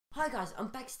Hi guys, I'm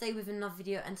back today with another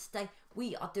video, and today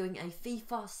we are doing a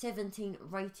FIFA 17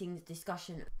 ratings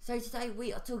discussion. So today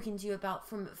we are talking to you about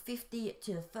from 50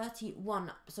 to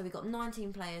 31. So we've got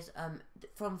 19 players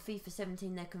from FIFA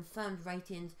 17, their confirmed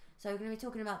ratings. So we're going to be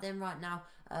talking about them right now.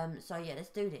 So yeah, let's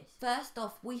do this. First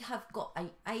off, we have got a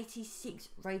 86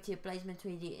 rated Blaise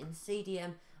Matuidi in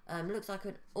CDM. Looks like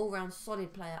an all-round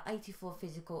solid player, 84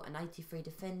 physical and 83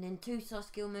 defending, 2-star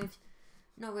skill moves.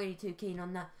 Not really too keen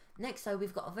on that. Next though,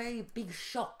 we've got a very big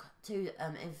shock to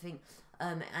everything,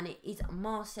 and it is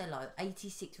Marcelo,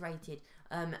 86 rated,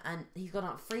 and he's got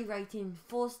up 3 rating,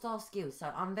 4-star skills,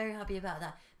 so I'm very happy about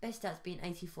that. Best stats being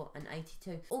 84 and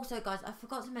 82. Also guys, I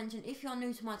forgot to mention, if you're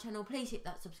new to my channel, please hit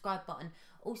that subscribe button.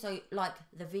 Also like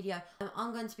the video.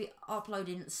 I'm going to be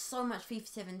uploading so much FIFA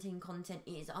 17 content,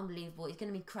 it is unbelievable, it's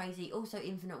going to be crazy. Also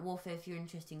Infinite Warfare if you're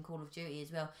interested in Call of Duty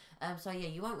as well. So yeah,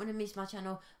 you won't want to miss my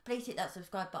channel. Please hit that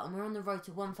subscribe button. We're on the road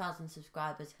to 1,000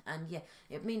 subscribers, and yeah,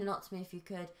 it'd mean a lot to me if you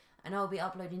could. And I'll be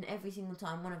uploading every single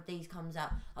time one of these comes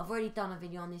out. I've already done a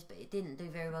video on this, but it didn't do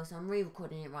very well, so I'm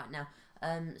re-recording it right now.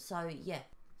 So yeah.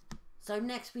 So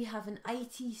next we have an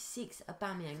 86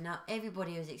 Aubameyang. Now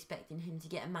everybody was expecting him to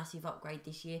get a massive upgrade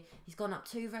this year. He's gone up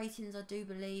 2 ratings, I do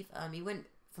believe. He went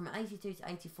from 82 to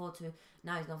 84 to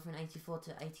now he's gone from 84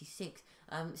 to 86.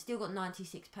 Still got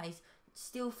 96 pace.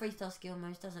 Still 3-star skill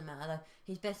moves, doesn't matter though.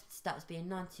 His best stats being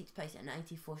 96 pace and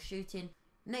 84 shooting.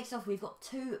 Next off, we've got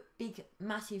 2 big,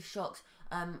 massive shocks.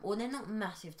 Well, they're not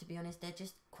massive to be honest, they're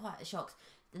just quite shocks.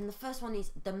 Then the first one is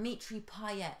Dimitri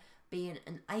Payet being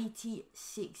an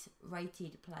 86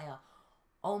 rated player.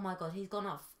 Oh my god, he's gone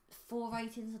up 4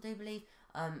 ratings, I do believe.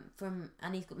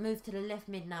 And he's moved to the left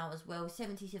mid now as well.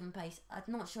 77 pace. I'm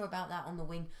not sure about that on the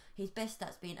wing. His best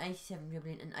stats being 87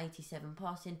 dribbling and 87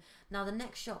 passing. Now the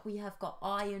next shot we have got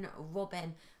Arjen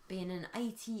Robben being an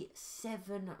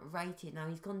 87 rated. Now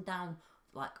he's gone down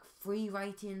like 3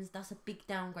 ratings. That's a big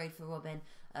downgrade for Robben.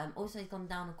 Also he's gone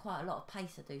down quite a lot of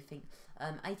pace, I do think.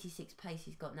 86 pace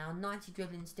he's got now. 90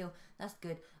 dribbling still. That's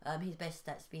good. His best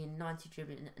stats being 90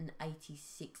 dribbling and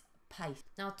 86 pace.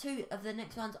 Now 2 of the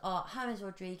next ones are James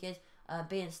Rodriguez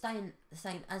staying the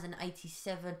same as an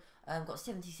 87, got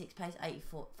 76 pace,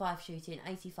 85 shooting,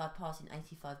 85 passing,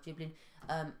 85 dribbling,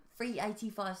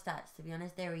 385 stats to be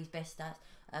honest, they're his best stats.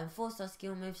 4-star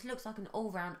skill moves, looks like an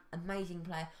all-round amazing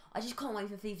player. I just can't wait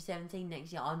for FIFA 17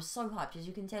 next year. I'm so hyped, as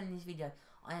you can tell in this video.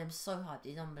 I am so hyped,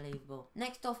 it's unbelievable.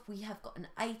 Next off we have got an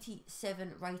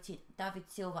 87 rated David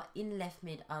Silva in left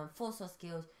mid, 4-star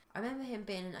skills. I remember him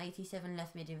being an 87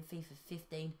 left mid in FIFA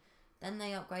 15. Then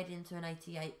they upgraded him to an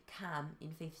 88 cam in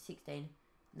FIFA 16.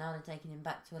 Now they're taking him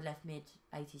back to a left mid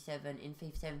 87 in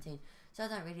FIFA 17. So I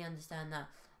don't really understand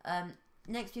that.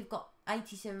 Next we've got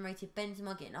 87 rated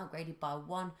Benzema getting upgraded by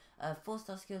 1.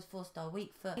 4-star skills, 4-star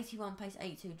weak foot, 81 pace,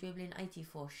 82 dribbling,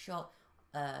 84 shot,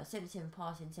 77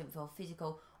 passing, 74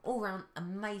 physical. All round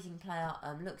amazing player,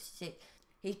 looks sick.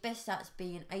 His best stats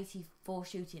being 84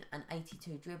 shooting and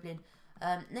 82 dribbling.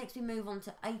 Next we move on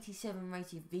to 87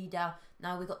 rated Vidal.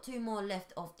 Now we've got 2 more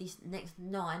left of this next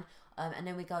 9, and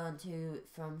then we go on to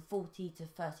from 40 to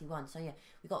 31. So yeah,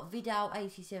 we got Vidal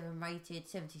 87 rated,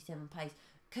 77 pace.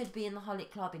 Could be in the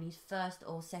Hullet club in his 1st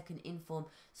or 2nd inform,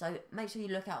 so make sure you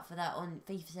look out for that on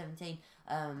FIFA 17.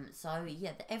 So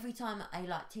yeah, every time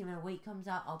a team of the week comes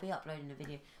out, I'll be uploading a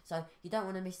video, so you don't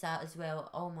want to miss that as well.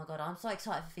 Oh my god, I'm so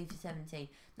excited for FIFA 17.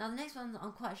 Now the next one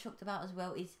I'm quite shocked about as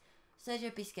well is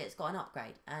Sergio Busquets got an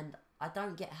upgrade, and I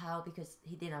don't get how, because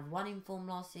he didn't have 1 inform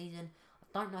last season.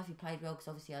 I don't know if he played well, because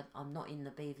obviously I'm not in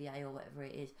the BVA or whatever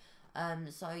it is.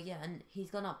 So yeah, and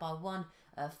he's gone up by 1,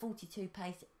 42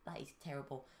 pace. That is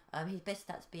terrible. His best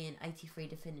stats being 83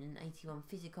 defending and 81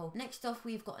 physical. Next off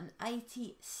we've got an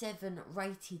 87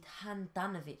 rated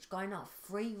Handanovic, going up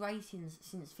 3 ratings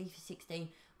since FIFA 16.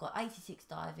 Got 86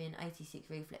 diving, 86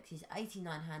 reflexes,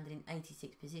 89 handling,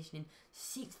 86 positioning,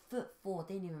 6'4".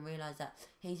 Didn't even realise that.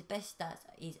 His best stats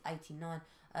is 89.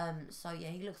 So yeah,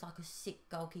 he looks like a sick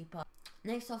goalkeeper.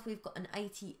 Next off we've got an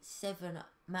 87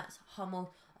 Mats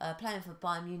Hummel, playing for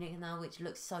Bayern Munich now, which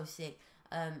looks so sick.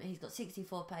 He's got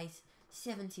 64 pace,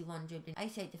 71 dribbling,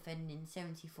 88 defending,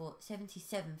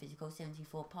 77 physical,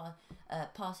 74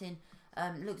 passing.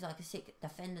 Looks like a sick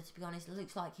defender to be honest.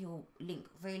 Looks like he'll link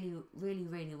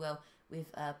really well with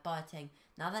Boateng.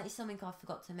 Now that is something I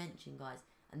forgot to mention guys,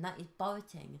 and that is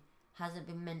Boateng hasn't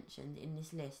been mentioned in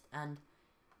this list, and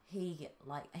he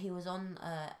was on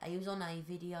a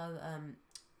video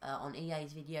on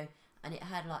EA's video, and it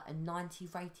had like a 90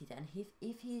 rated, and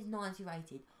if he is 90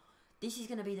 rated, this is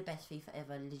going to be the best FIFA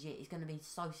ever, legit. It's going to be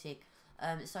so sick.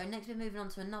 So next we're moving on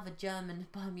to another German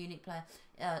Bayern Munich player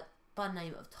by the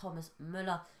name of Thomas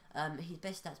Müller. His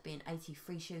best stats being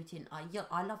 83 shooting.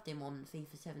 I loved him on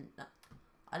FIFA 7.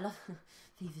 I love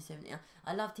FIFA 17.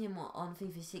 I loved him on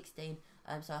FIFA 16.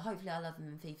 So hopefully I love him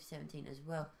in FIFA 17 as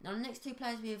well. Now the next two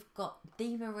players we've got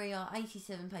Di Maria,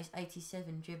 87 pace,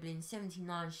 87 dribbling,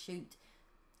 79 shoot.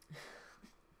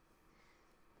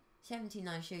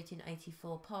 79 shooting,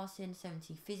 84 passing,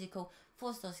 70 physical,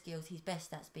 4-star skills, his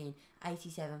best stats being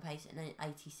 87 pace and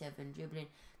 87 dribbling.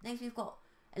 Next we've got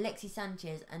Alexis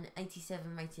Sanchez, an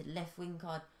 87 rated left wing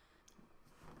card.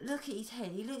 Look at his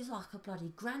head, he looks like a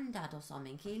bloody granddad or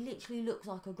something. He literally looks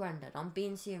like a granddad. I'm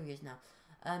being serious now.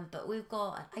 But we've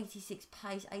got an 86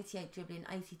 pace, 88 dribbling,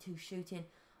 82 shooting.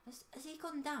 Has he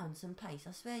gone down some pace?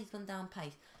 I swear he's gone down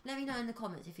pace. Let me know in the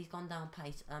comments if he's gone down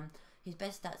pace. His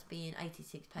best stats being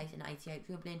 86 pace and 88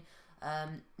 dribbling.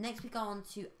 Next we go on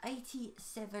to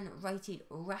 87 rated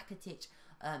Rakitic.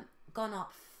 Gone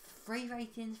up 3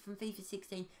 ratings from FIFA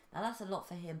 16. Now that's a lot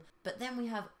for him. But then we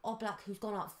have Oblak, who's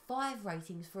gone up 5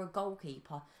 ratings for a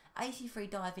goalkeeper. 83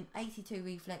 diving, 82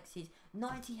 reflexes,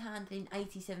 90 handling,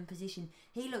 87 position.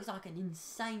 He looks like an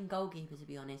insane goalkeeper, to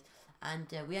be honest. And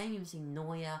we ain't even seen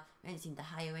Neuer, we ain't seen De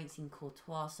Gea, we ain't seen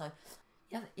Courtois. So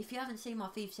if you haven't seen my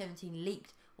FIFA 17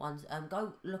 leaked ones,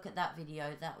 go look at that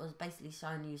video. That was basically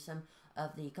showing you some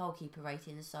of the goalkeeper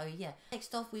ratings. So yeah,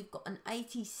 next off we've got an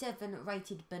 87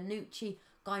 rated Bonucci,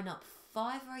 going up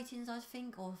 5 ratings I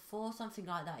think, or 4, something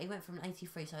like that. He went from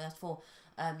 83, so that's 4.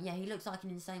 Yeah, he looks like an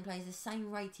insane player. He's the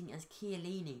same rating as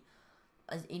Chiellini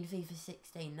as in FIFA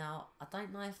 16. Now I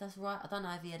don't know if that's right. I don't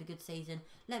know if he had a good season.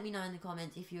 Let me know in the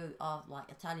comments if you are like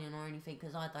Italian or anything,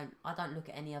 because I don't look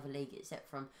at any other league except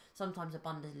from sometimes the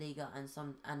Bundesliga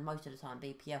and most of the time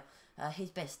BPL. His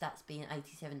best stats being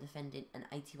 87 defending and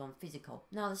 81 physical.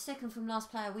 Now the second from last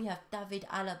player we have David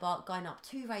Alaba, going up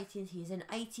 2 ratings. He's an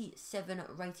 87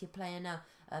 rated player now.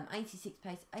 86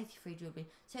 pace, 83 dribbling,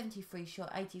 73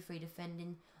 shot, 83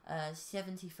 defending,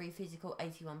 73 physical,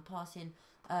 81 passing.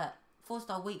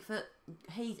 4-star weak foot.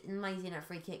 He's amazing at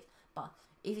free kicks, but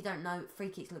if you don't know, free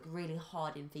kicks look really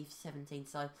hard in FIFA 17,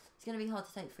 so it's going to be hard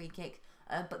to take free kicks.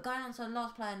 But going on to the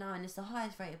last player now, and it's the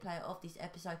highest rated player of this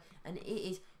episode, and it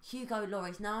is Hugo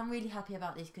Lloris. Now I'm really happy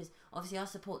about this because obviously I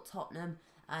support Tottenham,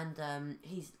 and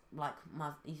he's like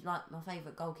my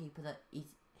favourite goalkeeper that is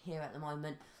here at the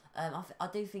moment. I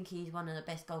do think he's one of the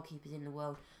best goalkeepers in the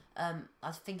world.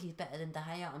 I think he's better than De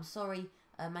Gea. I'm sorry,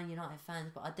 Man United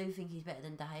fans, but I do think he's better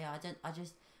than De Gea. I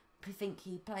just think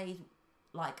he plays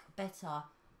like better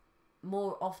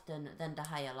more often than De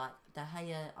Gea. Like De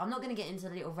Gea, I'm not going to get into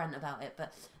the little rant about it,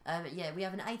 but yeah, we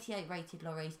have an 88 rated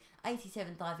Lloris,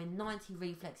 87 diving, 90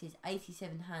 reflexes,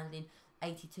 87 handling,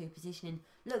 82 positioning.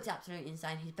 Looks absolutely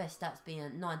insane. His best stats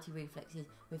being 90 reflexes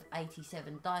with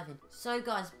 87 diving. So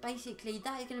guys, basically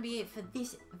that is going to be it for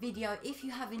this video. If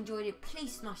you have enjoyed it,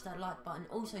 please smash that like button.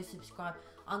 Also subscribe.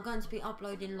 I'm going to be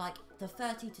uploading like the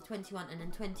 30 to 21 and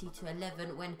then 20 to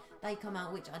 11 when they come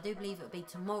out, which I do believe it'll be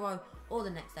tomorrow or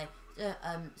the next day.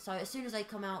 So as soon as they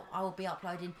come out, I will be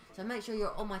uploading. So make sure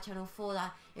you're on my channel for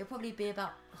that. It'll probably be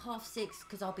about 6:30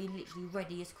 because I'll be literally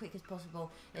ready as quick as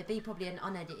possible. It'll be probably an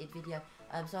unedited video,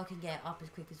 so I can get it up as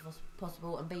quick as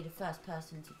possible and be the first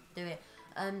person to do it.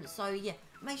 So yeah,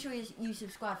 make sure you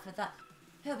subscribe for that.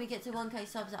 Help me get to 1k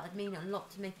subs, that would mean a lot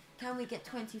to me. Can we get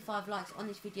 25 likes on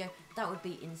this video? That would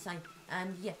be insane.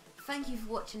 And yeah, thank you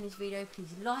for watching this video.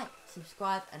 Please like,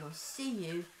 subscribe, and I'll see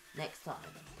you next time.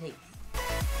 Peace.